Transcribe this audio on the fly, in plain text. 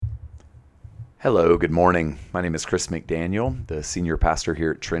Hello, good morning. My name is Chris McDaniel, the senior pastor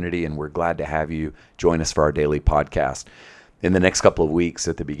here at Trinity, and we're glad to have you join us for our daily podcast. In the next couple of weeks,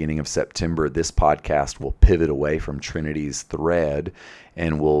 at the beginning of September, this podcast will pivot away from Trinity's thread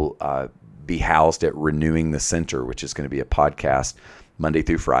and will be housed at Renewing the Center, which is going to be a podcast Monday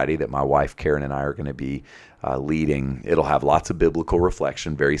through Friday that my wife Karen and I are going to be leading. It'll have lots of biblical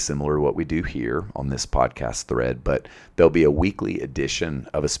reflection, very similar to what we do here on this podcast thread, but there'll be a weekly edition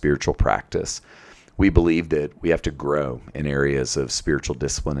of a spiritual practice. We believe that we have to grow in areas of spiritual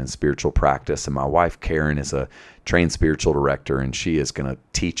discipline and spiritual practice, and my wife Karen is a trained spiritual director, and she is going to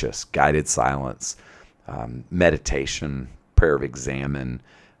teach us guided silence, meditation, prayer of examen,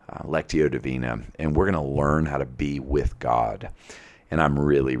 Lectio Divina, and we're going to learn how to be with God. And I'm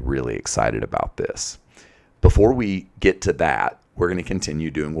really, really excited about this. Before we get to that, we're going to continue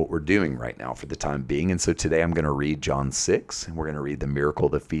doing what we're doing right now for the time being. And so today I'm going to read John 6, and we're going to read the miracle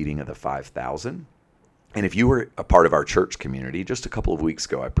of the feeding of the 5,000. And if you were a part of our church community, just a couple of weeks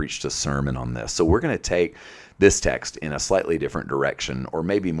ago, I preached a sermon on this. So we're going to take this text in a slightly different direction, or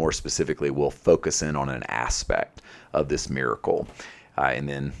maybe more specifically, we'll focus in on an aspect of this miracle and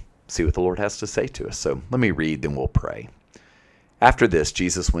then see what the Lord has to say to us. So let me read, then we'll pray. After this,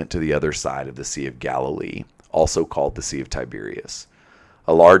 Jesus went to the other side of the Sea of Galilee, also called the Sea of Tiberias.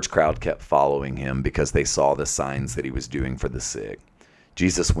 A large crowd kept following him because they saw the signs that he was doing for the sick.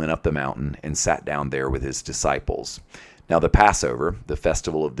 Jesus went up the mountain and sat down there with his disciples. Now the Passover, the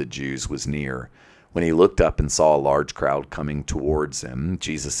festival of the Jews, was near. When he looked up and saw a large crowd coming towards him,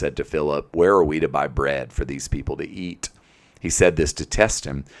 Jesus said to Philip, "Where are we to buy bread for these people to eat?" He said this to test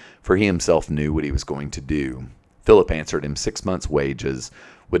him, for he himself knew what he was going to do. Philip answered him, 6 months' wages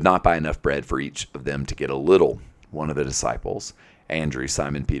would not buy enough bread for each of them to get a little. One of the disciples, Andrew,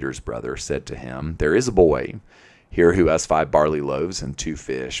 Simon Peter's brother, said to him, "There is a boy here who has 5 barley loaves and 2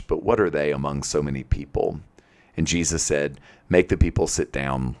 fish, but what are they among so many people?" And Jesus said, "Make the people sit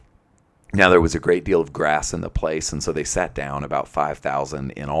down." Now there was a great deal of grass in the place, and so they sat down, about 5,000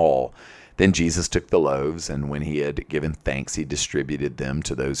 in all. Then Jesus took the loaves, and when he had given thanks, he distributed them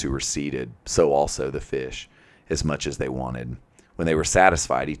to those who were seated, so also the fish, as much as they wanted. When they were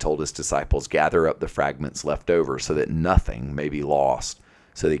satisfied, he told his disciples, "Gather up the fragments left over so that nothing may be lost."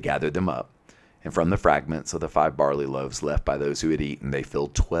 So they gathered them up. And from the fragments of the 5 barley loaves left by those who had eaten, they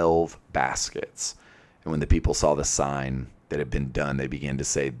filled 12 baskets. And when the people saw the sign that had been done, they began to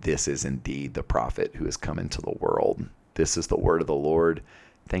say, "This is indeed the prophet who has come into the world." This is the word of the Lord.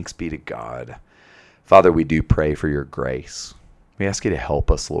 Thanks be to God. Father, we do pray for your grace. We ask you to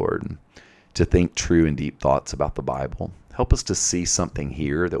help us, Lord, to think true and deep thoughts about the Bible. Help us to see something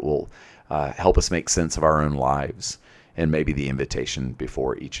here that will help us make sense of our own lives and maybe the invitation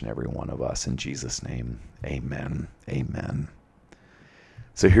before each and every one of us. In Jesus' name, amen. Amen.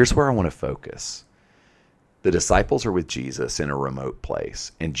 So here's where I want to focus. The disciples are with Jesus in a remote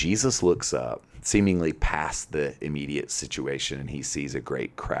place, and Jesus looks up, seemingly past the immediate situation, and he sees a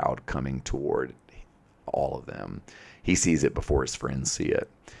great crowd coming toward all of them. He sees it before his friends see it.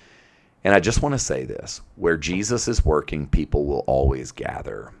 And I just want to say this, where Jesus is working, people will always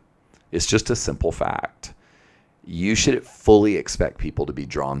gather. It's just a simple fact. You should fully expect people to be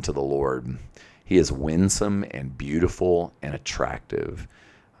drawn to the Lord. He is winsome and beautiful and attractive.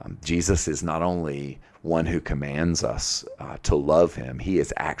 Jesus is not only one who commands us to love him, he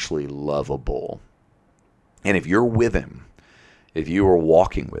is actually lovable. And if you're with him, if you are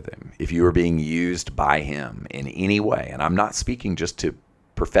walking with him, if you are being used by him in any way, and I'm not speaking just to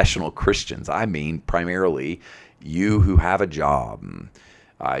professional Christians, I mean primarily you who have a job,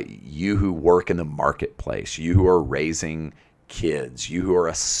 you who work in the marketplace, you who are raising kids, you who are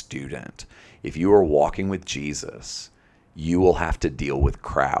a student, if you are walking with Jesus, you will have to deal with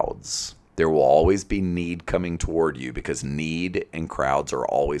crowds. There will always be need coming toward you because need and crowds are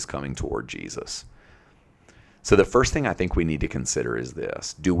always coming toward Jesus. So the first thing I think we need to consider is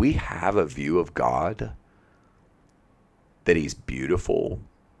this. Do we have a view of God that he's beautiful,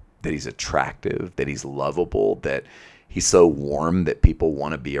 that he's attractive, that he's lovable, that he's so warm that people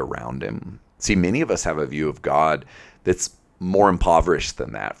want to be around him? See, many of us have a view of God that's more impoverished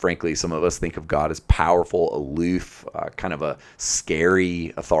than that. Frankly, some of us think of God as powerful, aloof, kind of a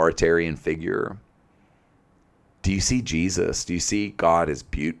scary authoritarian figure. Do you see Jesus? Do you see God as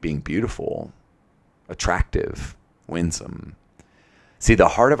being beautiful, attractive, winsome? See, the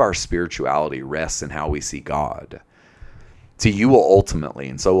heart of our spirituality rests in how we see God. See, you will ultimately,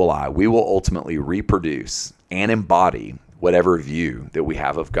 and so will I, we will ultimately reproduce and embody whatever view that we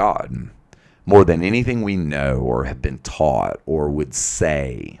have of God. More than anything we know or have been taught or would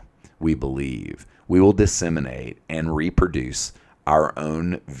say we believe, we will disseminate and reproduce our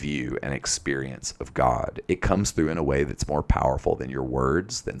own view and experience of God. It comes through in a way that's more powerful than your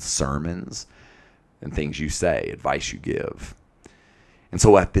words, than sermons, and things you say, advice you give. And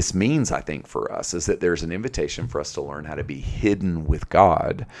so what this means, I think, for us is that there's an invitation for us to learn how to be hidden with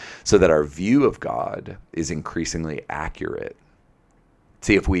God so that our view of God is increasingly accurate.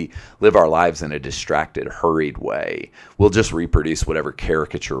 See, if we live our lives in a distracted, hurried way, we'll just reproduce whatever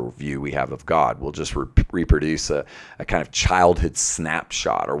caricature view we have of God. We'll just reproduce a kind of childhood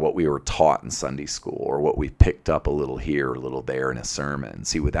snapshot, or what we were taught in Sunday school, or what we picked up a little here, a little there in a sermon.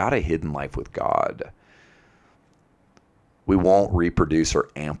 See, without a hidden life with God, we won't reproduce or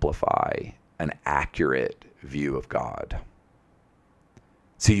amplify an accurate view of God.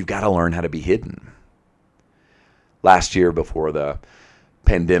 So you've got to learn how to be hidden. Last year, before the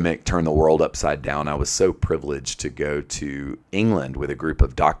pandemic turned the world upside down, I was so privileged to go to England with a group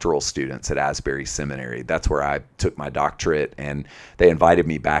of doctoral students at Asbury Seminary. That's where I took my doctorate, and they invited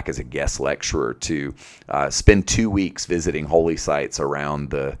me back as a guest lecturer to spend 2 weeks visiting holy sites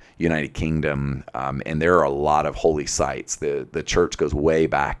around the United Kingdom. And there are a lot of holy sites. The church goes way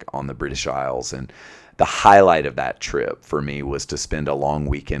back on the British Isles, and the highlight of that trip for me was to spend a long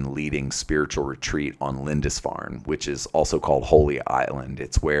weekend leading spiritual retreat on Lindisfarne, which is also called Holy Island.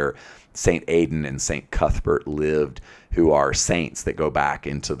 It's where St. Aidan and St. Cuthbert lived, who are saints that go back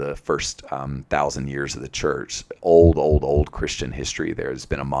into the first 1,000 years of the church. Old Christian history there. There's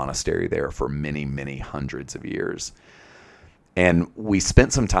been a monastery there for many, many hundreds of years. And we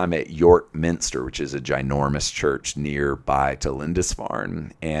spent some time at York Minster, which is a ginormous church nearby to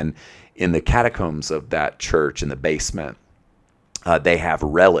Lindisfarne. And in the catacombs of that church, in the basement, they have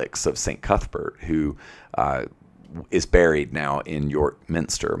relics of St. Cuthbert, who is buried now in York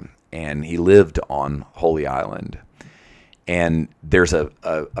Minster. And he lived on Holy Island. And there's a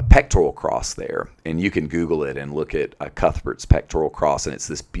pectoral cross there. And you can Google it and look at Cuthbert's pectoral cross. And it's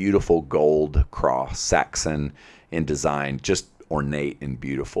this beautiful gold cross, Saxon in design, just ornate and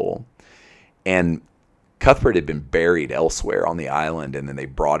beautiful. And Cuthbert had been buried elsewhere on the island, and then they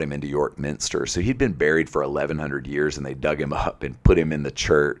brought him into York Minster. So he'd been buried for 1,100 years, and they dug him up and put him in the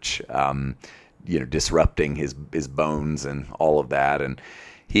church, disrupting his bones and all of that. And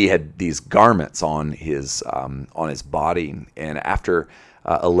he had these garments on his body, and after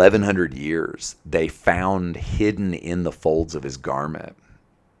 1,100 years, they found hidden in the folds of his garment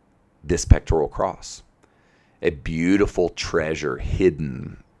this pectoral cross. A beautiful treasure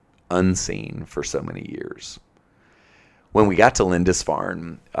hidden, unseen for so many years. When we got to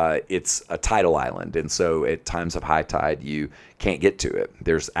Lindisfarne, it's a tidal island, and so at times of high tide, you can't get to it.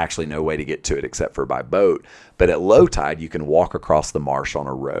 There's actually no way to get to it except for by boat. But at low tide, you can walk across the marsh on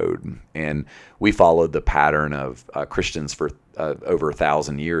a road. And we followed the pattern of Christians for over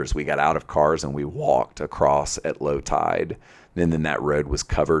 1,000 years. We got out of cars and we walked across at low tide. And then that road was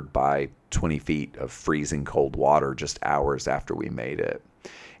covered by 20 feet of freezing cold water just hours after we made it.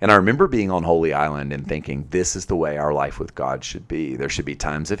 And I remember being on Holy Island and thinking, this is the way our life with God should be. There should be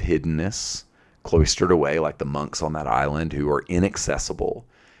times of hiddenness, cloistered away like the monks on that island who are inaccessible.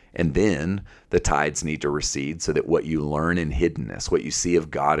 And then the tides need to recede so that what you learn in hiddenness, what you see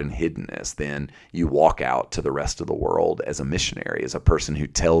of God in hiddenness, then you walk out to the rest of the world as a missionary, as a person who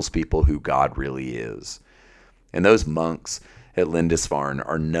tells people who God really is. And those monks at Lindisfarne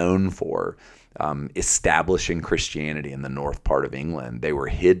are known for establishing Christianity in the north part of England. They were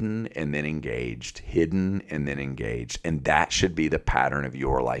hidden and then engaged, hidden and then engaged. And that should be the pattern of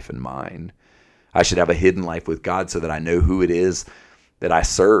your life and mine. I should have a hidden life with God so that I know who it is that I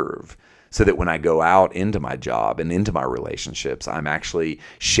serve, so that when I go out into my job and into my relationships, I'm actually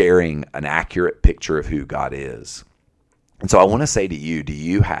sharing an accurate picture of who God is. And so I want to say to you, do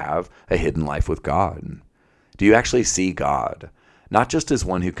you have a hidden life with God? Do you actually see God? Not just as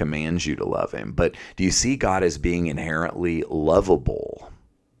one who commands you to love him, but do you see God as being inherently lovable,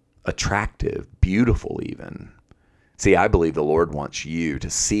 attractive, beautiful even? See, I believe the Lord wants you to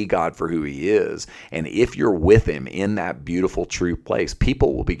see God for who he is. And if you're with him in that beautiful, true place,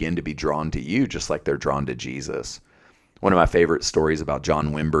 people will begin to be drawn to you just like they're drawn to Jesus. One of my favorite stories about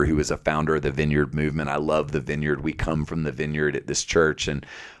John Wimber, who is a founder of the Vineyard movement. I love the Vineyard. We come from the Vineyard at this church and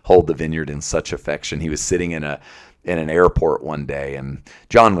hold the Vineyard in such affection. He was sitting in an airport one day, and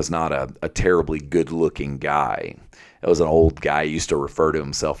John was not a terribly good-looking guy. It was an old guy. He used to refer to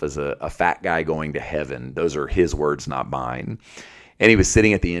himself as a fat guy going to heaven. Those are his words, not mine. And he was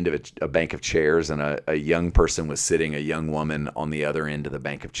sitting at the end of a bank of chairs, and a young person was sitting, a young woman, on the other end of the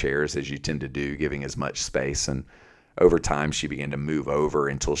bank of chairs, as you tend to do, giving as much space. And over time, she began to move over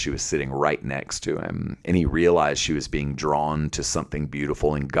until she was sitting right next to him. And he realized she was being drawn to something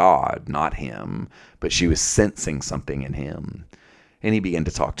beautiful in God, not him, but she was sensing something in him. And he began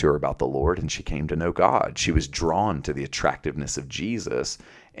to talk to her about the Lord, and she came to know God. She was drawn to the attractiveness of Jesus,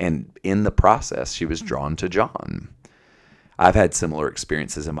 and in the process, she was drawn to John. I've had similar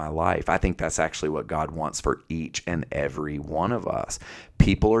experiences in my life. I think that's actually what God wants for each and every one of us.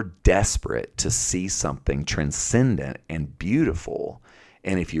 People are desperate to see something transcendent and beautiful.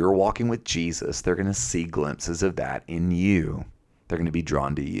 And if you're walking with Jesus, they're going to see glimpses of that in you. They're going to be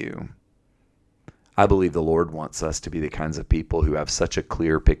drawn to you. I believe the Lord wants us to be the kinds of people who have such a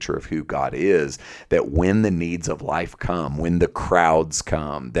clear picture of who God is that when the needs of life come, when the crowds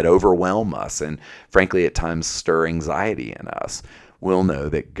come that overwhelm us and frankly at times stir anxiety in us, we'll know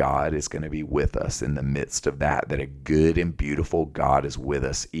that God is going to be with us in the midst of that a good and beautiful God is with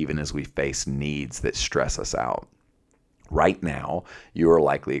us even as we face needs that stress us out. Right now, you are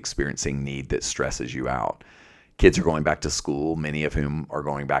likely experiencing need that stresses you out. Kids are going back to school, many of whom are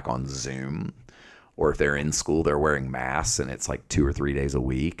going back on Zoom. Or if they're in school, they're wearing masks and it's like 2 or 3 days a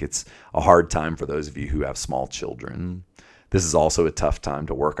week. It's a hard time for those of you who have small children. This is also a tough time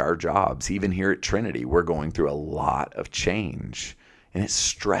to work our jobs. Even here at Trinity, we're going through a lot of change and it's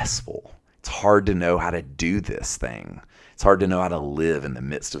stressful. It's hard to know how to do this thing. It's hard to know how to live in the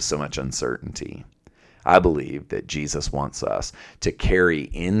midst of so much uncertainty. I believe that Jesus wants us to carry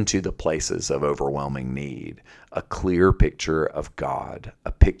into the places of overwhelming need a clear picture of God,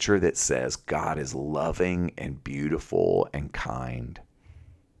 a picture that says God is loving and beautiful and kind.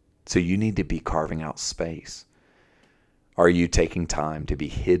 So you need to be carving out space. Are you taking time to be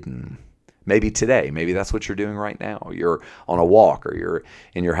hidden? Maybe today, maybe that's what you're doing right now. You're on a walk or you're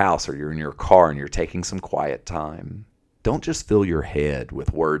in your house or you're in your car and you're taking some quiet time. Don't just fill your head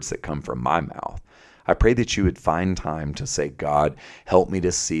with words that come from my mouth. I pray that you would find time to say, God, help me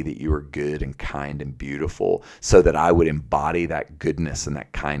to see that you are good and kind and beautiful so that I would embody that goodness and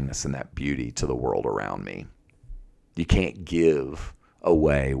that kindness and that beauty to the world around me. You can't give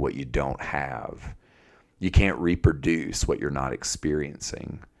away what you don't have. You can't reproduce what you're not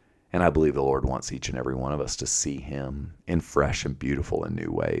experiencing. And I believe the Lord wants each and every one of us to see him in fresh and beautiful and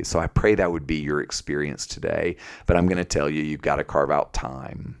new ways. So I pray that would be your experience today. But I'm going to tell you, you've got to carve out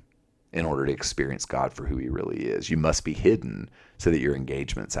time in order to experience God for who he really is. You must be hidden so that your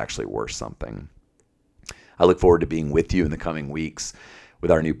engagement's actually worth something. I look forward to being with you in the coming weeks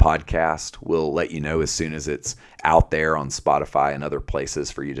with our new podcast. We'll let you know as soon as it's out there on Spotify and other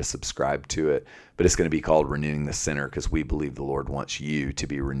places for you to subscribe to it. But it's going to be called Renewing the Sinner because we believe the Lord wants you to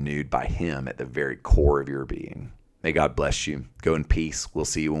be renewed by him at the very core of your being. May God bless you. Go in peace. We'll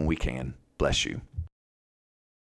see you when we can. Bless you.